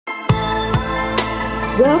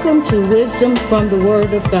Welcome to Wisdom from the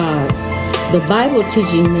Word of God, the Bible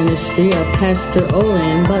teaching ministry of Pastor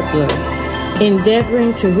Olan Butler,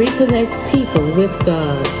 endeavoring to reconnect people with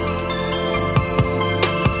God.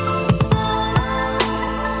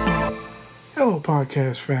 Hello,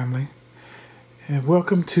 podcast family, and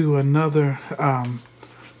welcome to another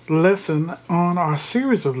lesson on our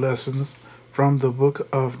series of lessons from the book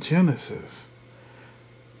of Genesis.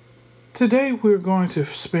 Today we're going to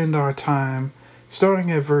spend our time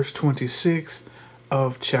starting at verse 26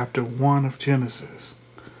 of chapter 1 of Genesis.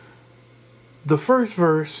 The first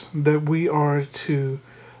verse that we are to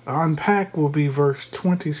unpack will be verse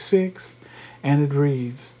 26, and it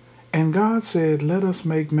reads, "And God said, Let us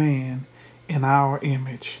make man in our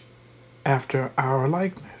image, after our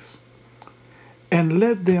likeness, and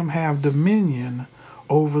let them have dominion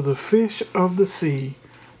over the fish of the sea,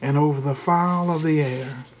 and over the fowl of the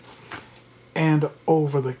air, and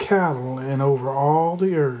over the cattle, and over all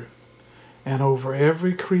the earth, and over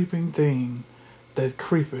every creeping thing that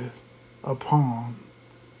creepeth upon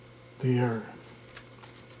the earth."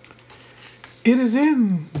 It is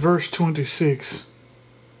in verse 26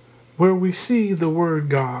 where we see the word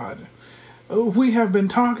God. We have been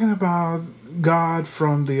talking about God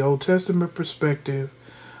from the Old Testament perspective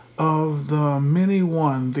of the many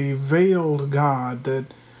one, the veiled God,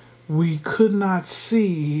 that we could not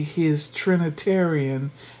see his Trinitarian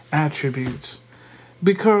attributes.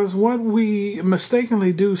 Because what we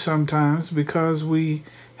mistakenly do sometimes, because we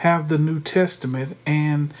have the New Testament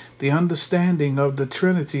and the understanding of the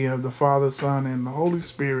Trinity of the Father, Son, and the Holy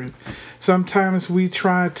Spirit, sometimes we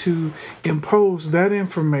try to impose that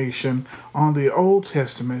information on the Old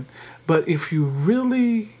Testament. But if you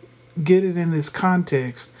really get it in its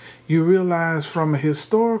context, you realize from a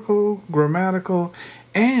historical, grammatical,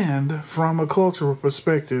 and from a cultural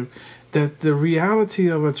perspective that the reality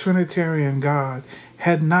of a Trinitarian God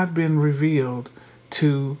had not been revealed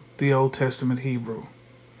to the Old Testament Hebrew.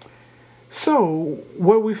 So,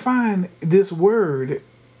 what we find, this word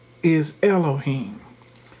is Elohim.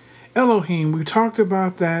 Elohim, we talked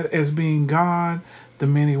about that as being God, the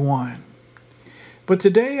many one. But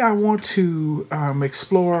today I want to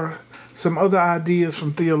explore some other ideas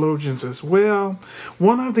from theologians as well.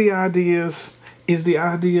 One of the ideas is the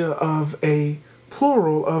idea of a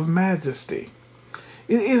plural of majesty.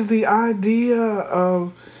 It is the idea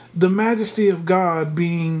of the majesty of God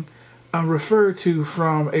being referred to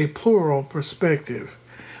from a plural perspective.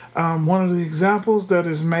 One of the examples that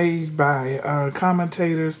is made by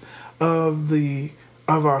commentators of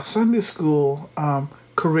our Sunday school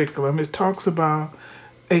curriculum, it talks about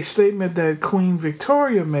a statement that Queen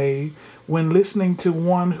Victoria made when listening to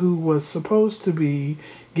one who was supposed to be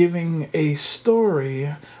giving a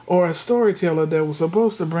story, or a storyteller that was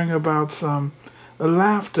supposed to bring about some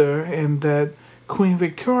laughter, and that Queen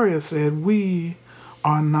Victoria said, "We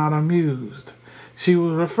are not amused." She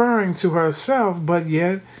was referring to herself, but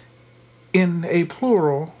yet in a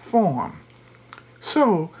plural form.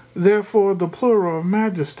 So, therefore, the plural of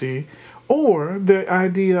majesty, or the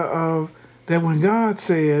idea of that when God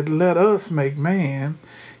said, "Let us make man,"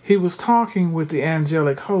 he was talking with the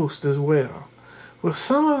angelic host as well. Well,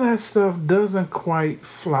 some of that stuff doesn't quite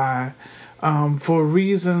fly for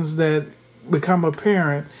reasons that become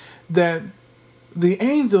apparent, that the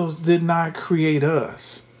angels did not create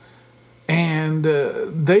us, and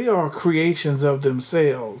they are creations of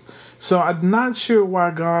themselves. So I'm not sure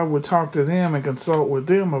why God would talk to them and consult with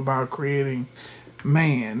them about creating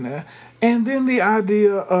man. And then the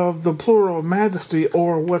idea of the plural majesty,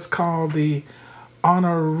 or what's called the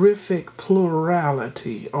honorific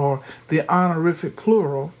plurality, or the honorific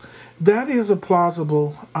plural, that is a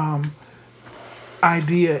plausible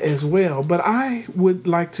idea as well. But I would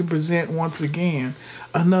like to present once again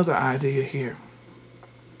another idea here.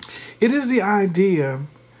 It is the idea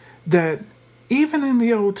that even in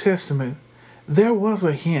the Old Testament, there was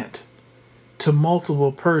a hint to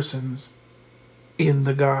multiple persons in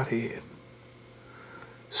the Godhead.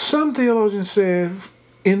 Some theologians said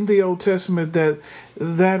in the Old Testament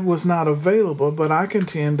that was not available, but I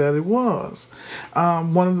contend that it was.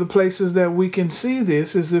 One of the places that we can see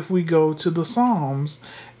this is if we go to the Psalms,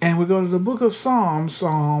 and we go to the book of Psalms,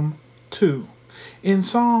 Psalm 2. In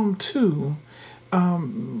Psalm 2,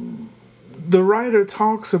 the writer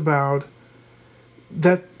talks about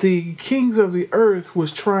that the kings of the earth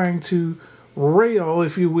was trying to rail,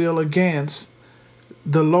 if you will, against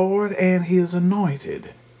the Lord and his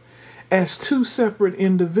anointed as two separate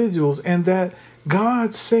individuals, and that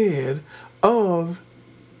God said of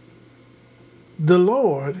the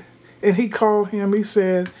Lord, and he called him, he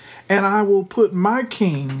said, "And I will put my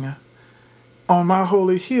king on my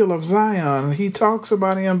holy hill of Zion. He talks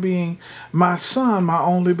about him being my son, my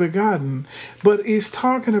only begotten. But he's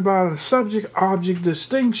talking about a subject-object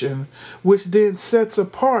distinction, which then sets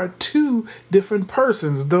apart two different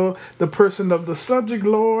persons. The person of the subject,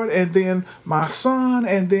 Lord, and then my son,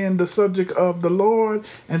 and then the subject of the Lord,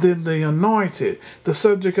 and then the anointed. The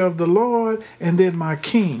subject of the Lord, and then my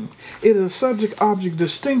king. It is a subject-object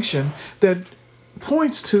distinction that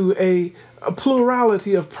points to a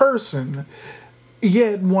plurality of person,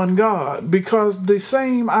 yet one God, because the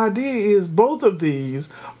same idea is both of these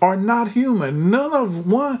are not human.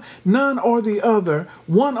 None or the other,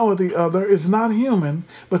 one or the other is not human,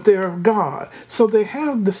 but they are God. So they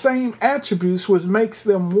have the same attributes, which makes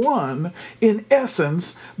them one in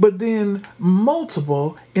essence, but then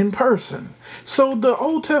multiple in person. So the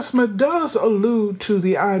Old Testament does allude to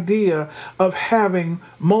the idea of having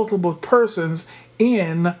multiple persons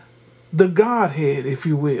in the Godhead, if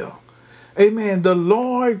you will. Amen. The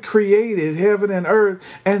Lord created heaven and earth,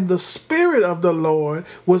 and the Spirit of the Lord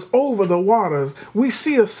was over the waters. We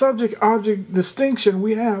see a subject-object distinction.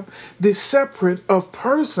 We have the separate of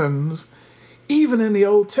persons, even in the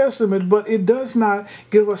Old Testament, but it does not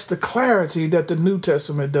give us the clarity that the New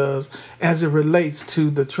Testament does as it relates to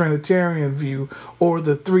the Trinitarian view or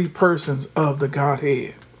the three persons of the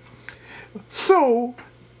Godhead. So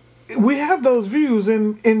we have those views,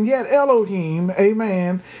 and yet Elohim,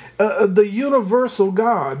 amen, the universal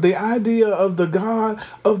God, the idea of the God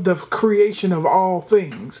of the creation of all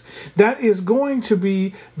things, that is going to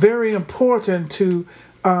be very important to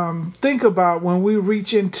think about when we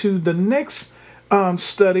reach into the next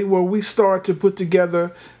study, where we start to put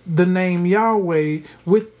together the name Yahweh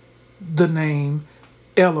with the name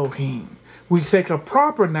Elohim. We take a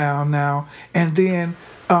proper noun now, and then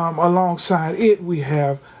alongside it we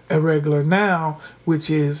have a regular noun, which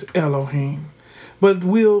is Elohim. But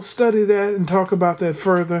we'll study that and talk about that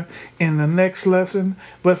further in the next lesson.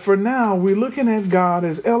 But for now, we're looking at God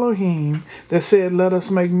as Elohim, that said, let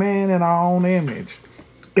us make man in our own image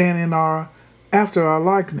and after our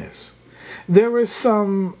likeness. There is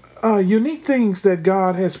some unique things that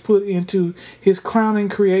God has put into his crowning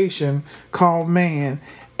creation called man.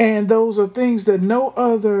 And those are things that no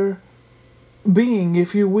other being,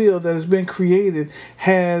 if you will, that has been created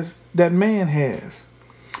that man has.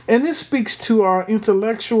 And this speaks to our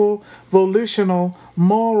intellectual, volitional,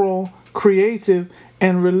 moral, creative,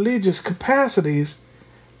 and religious capacities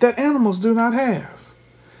that animals do not have.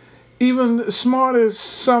 Even smart as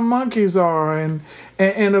some monkeys are,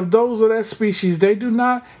 and of those of that species, they do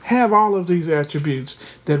not have all of these attributes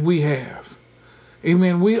that we have.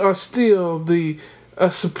 Amen. We are still a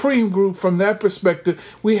supreme group from that perspective.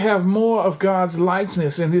 We have more of God's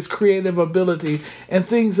likeness and his creative ability and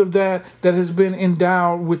things of that has been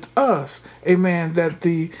endowed with us, amen, that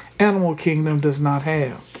the animal kingdom does not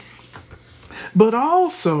have. But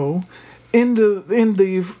also in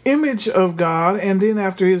the image of God, and then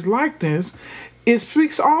after his likeness, it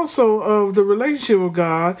speaks also of the relationship of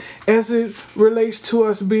God as it relates to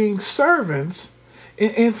us being servants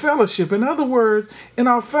in fellowship. In other words, in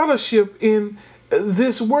our fellowship in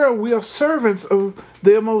this world, we are servants of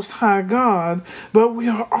the Most High God, but we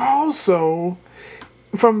are also,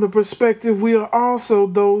 from the perspective, we are also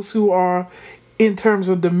those who are, in terms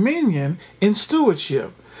of dominion, in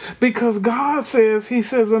stewardship. Because God says, he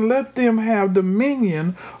says, and let them have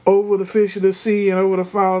dominion over the fish of the sea and over the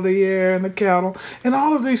fowl of the air and the cattle and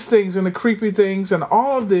all of these things and the creepy things and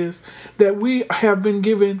all of this, that we have been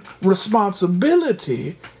given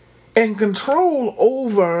responsibility and control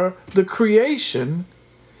over the creation.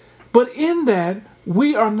 But in that,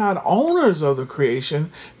 we are not owners of the creation,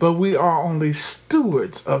 but we are only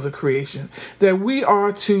stewards of the creation. That we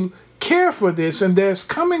are to care for this, and there's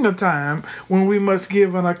coming a time when we must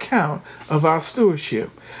give an account of our stewardship.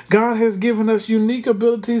 God has given us unique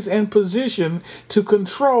abilities and position to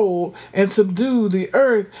control and subdue the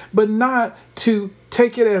earth, but not to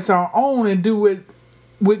take it as our own and do it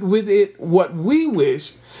with it what we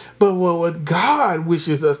wish, but what God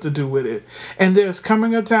wishes us to do with it. And there's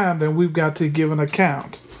coming a time that we've got to give an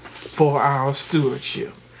account for our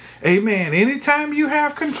stewardship. Amen. Anytime you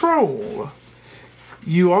have control,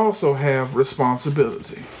 you also have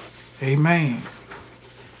responsibility. Amen.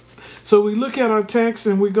 So we look at our text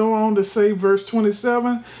and we go on to say verse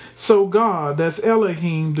 27. So God, that's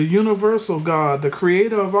Elohim, the universal God, the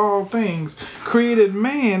creator of all things, created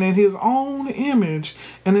man in his own image,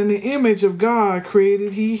 and in the image of God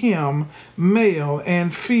created he him, male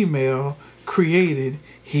and female created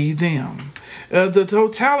he them. The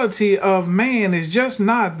totality of man is just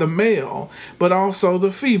not the male, but also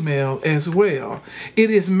the female as well. It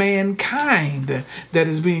is mankind that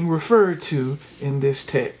is being referred to in this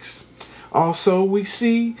text. Also, we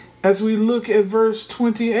see as we look at verse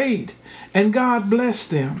 28, and God blessed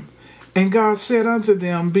them, and God said unto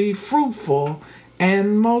them, be fruitful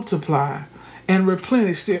and multiply and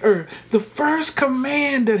replenish the earth. The first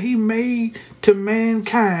command that he made to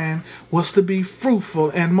mankind was to be fruitful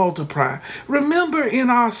and multiply. Remember in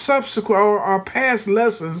our subsequent or our past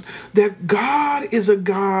lessons that God is a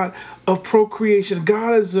God of procreation.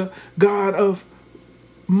 God is a God of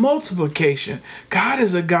multiplication. God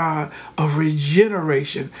is a God of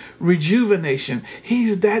regeneration, rejuvenation.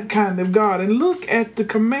 He's that kind of God. And look at the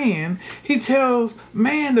command. He tells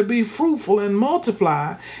man to be fruitful and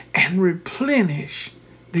multiply and replenish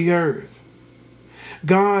the earth.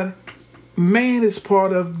 Man is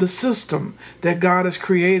part of the system that God has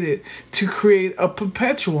created to create a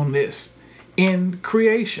perpetualness in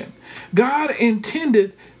creation. God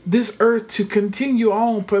intended this earth to continue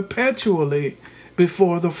on perpetually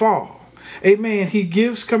before the fall. Amen. He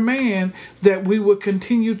gives command that we will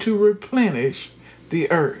continue to replenish the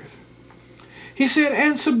earth. He said,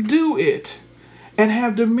 and subdue it, and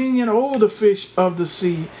have dominion over the fish of the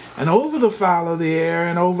sea, and over the fowl of the air,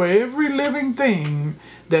 and over every living thing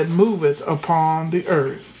that moveth upon the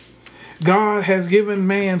earth. God has given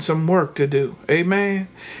man some work to do. Amen.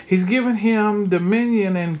 He's given him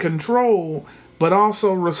dominion and control, but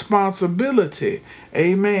also responsibility,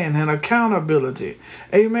 amen, and accountability,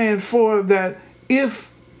 amen, for that if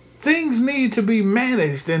things need to be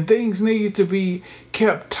managed and things need to be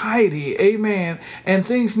kept tidy, amen, and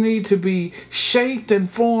things need to be shaped and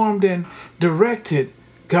formed and directed,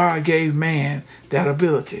 God gave man that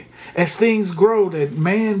ability. As things grow, that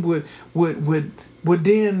man would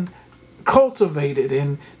then cultivate it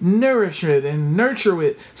and nourish it and nurture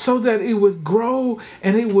it so that it would grow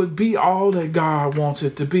and it would be all that God wants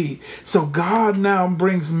it to be. So God now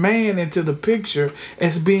brings man into the picture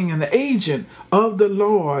as being an agent of the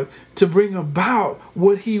Lord to bring about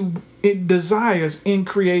what he desires in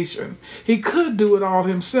creation. He could do it all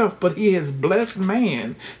himself, but he has blessed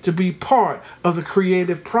man to be part of the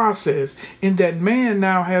creative process, in that man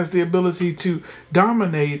now has the ability to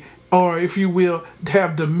dominate, or if you will,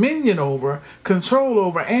 have dominion over, control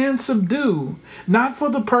over, and subdue, not for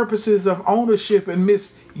the purposes of ownership and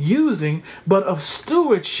misusing, but of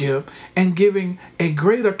stewardship and giving a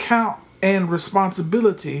great account and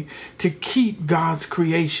responsibility to keep God's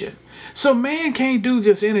creation. So man can't do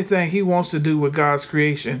just anything he wants to do with God's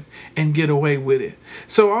creation and get away with it.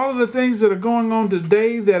 So all of the things that are going on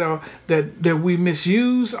today that we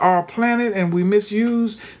misuse our planet and we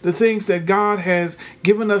misuse the things that God has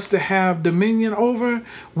given us to have dominion over,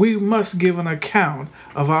 we must give an account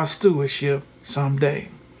of our stewardship someday.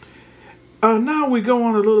 Now we go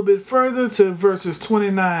on a little bit further to verses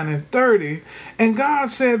 29 and 30. And God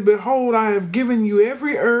said, behold, I have given you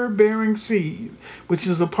every herb bearing seed, which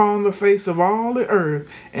is upon the face of all the earth,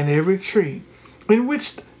 and every tree, in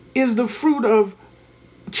which is the fruit of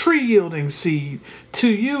tree yielding seed. To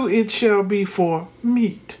you it shall be for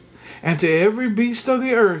meat. And to every beast of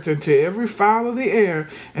the earth, and to every fowl of the air,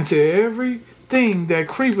 and to every thing that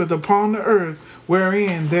creepeth upon the earth,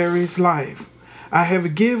 wherein there is life, I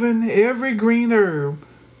have given every green herb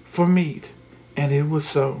for meat. And it was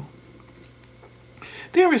so.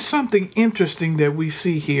 There is something interesting that we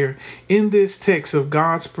see here in this text of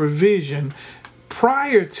God's provision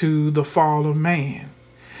prior to the fall of man.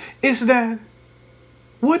 It's that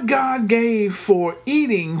what God gave for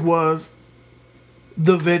eating was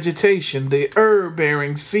the vegetation, the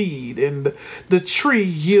herb-bearing seed, and the tree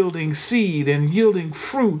yielding seed and yielding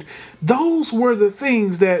fruit. Those were the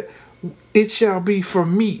things that it shall be for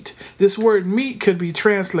meat. This word meat could be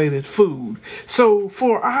translated food. So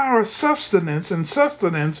for our sustenance, and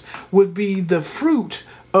sustenance would be the fruit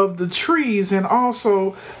of the trees and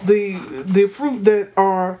also the fruit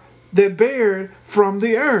that bear from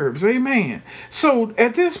the herbs. Amen. So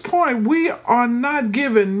at this point, we are not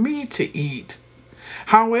given meat to eat.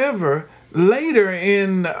 However, later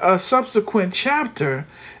in a subsequent chapter,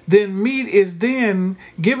 then meat is then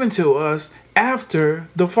given to us after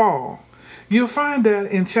the fall. You'll find that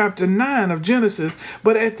in chapter 9 of Genesis.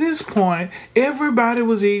 But at this point, everybody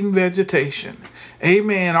was eating vegetation.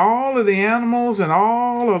 Amen. All of the animals and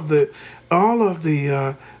all of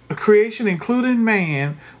the creation, including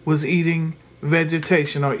man, was eating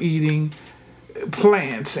vegetation or eating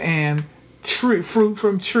plants and fruit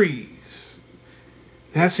from trees.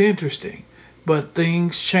 That's interesting. But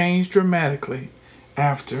things changed dramatically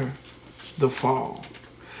after the fall.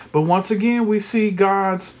 But once again, we see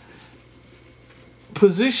God's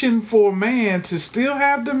position for man to still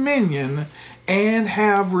have dominion and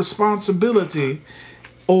have responsibility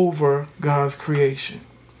over God's creation.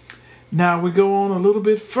 Now we go on a little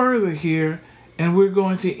bit further here, and we're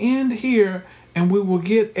going to end here, and we will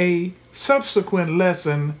get a subsequent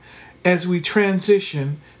lesson as we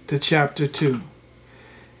transition to chapter 2.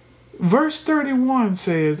 Verse 31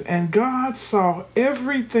 says, "And God saw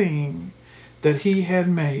everything that he had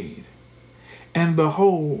made, and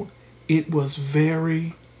behold, it was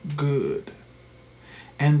very good.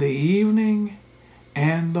 And the evening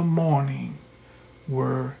and the morning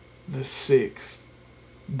were the sixth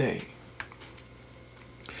day."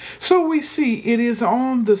 So we see it is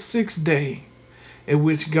on the sixth day in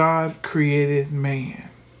which God created man.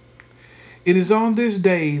 It is on this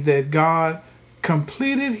day that God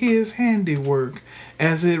completed his handiwork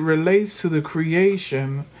as it relates to the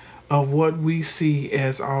creation of what we see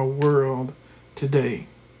as our world today.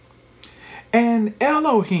 And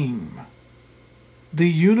Elohim, the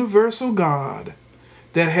universal God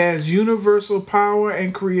that has universal power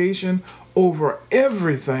and creation over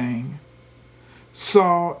everything,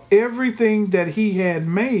 saw everything that he had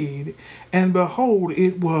made, and behold,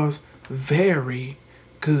 it was very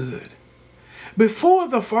good. Before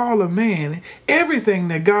the fall of man, everything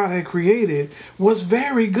that God had created was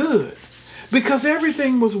very good, because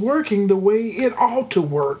everything was working the way it ought to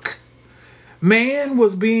work. Man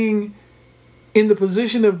was being in the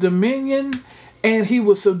position of dominion, and he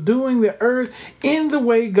was subduing the earth in the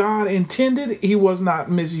way God intended. He was not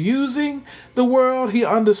misusing the world. He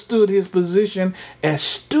understood his position as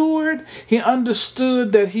steward. He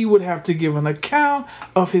understood that he would have to give an account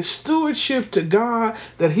of his stewardship to God,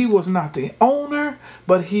 that he was not the owner,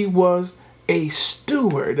 but he was a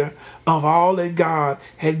steward of all that God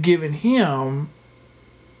had given him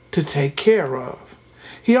to take care of.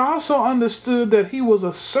 He also understood that he was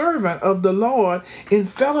a servant of the Lord in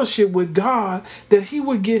fellowship with God, that he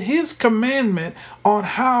would get his commandment on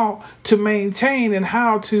how to maintain and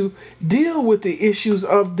how to deal with the issues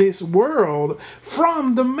of this world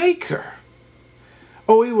from the Maker.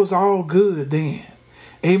 Oh, it was all good then.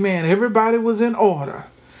 Amen. Everybody was in order.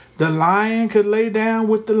 The lion could lay down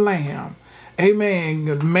with the lamb.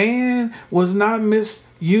 Amen. Man was not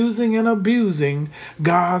misusing and abusing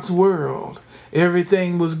God's world.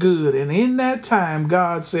 Everything was good. And in that time,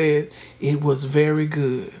 God said it was very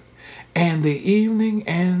good. And the evening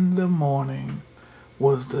and the morning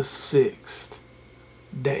was the sixth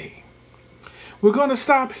day. We're going to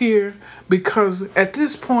stop here because at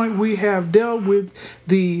this point we have dealt with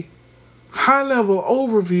the high-level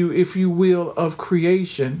overview, if you will, of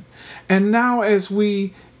creation. And now as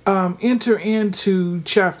we enter into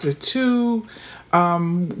chapter 2,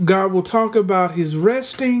 God will talk about his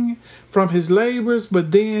resting from his labors,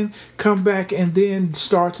 but then come back and then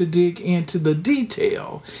start to dig into the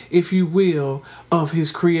detail, if you will, of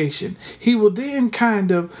his creation. He will then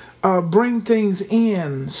kind of bring things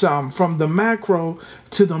in some from the macro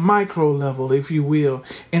to the micro level, if you will,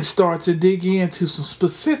 and start to dig into some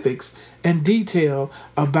specifics and detail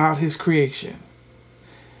about his creation.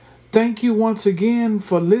 Thank you once again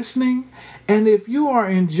for listening. And if you are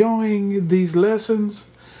enjoying these lessons,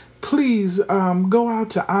 please go out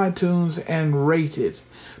to iTunes and rate it.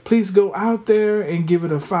 Please go out there and give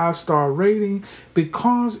it a 5-star rating,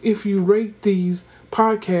 because if you rate these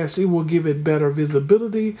podcasts, it will give it better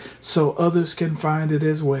visibility so others can find it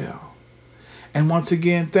as well. And once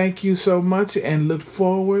again, thank you so much, and look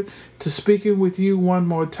forward to speaking with you one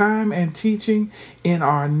more time and teaching in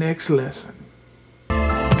our next lesson.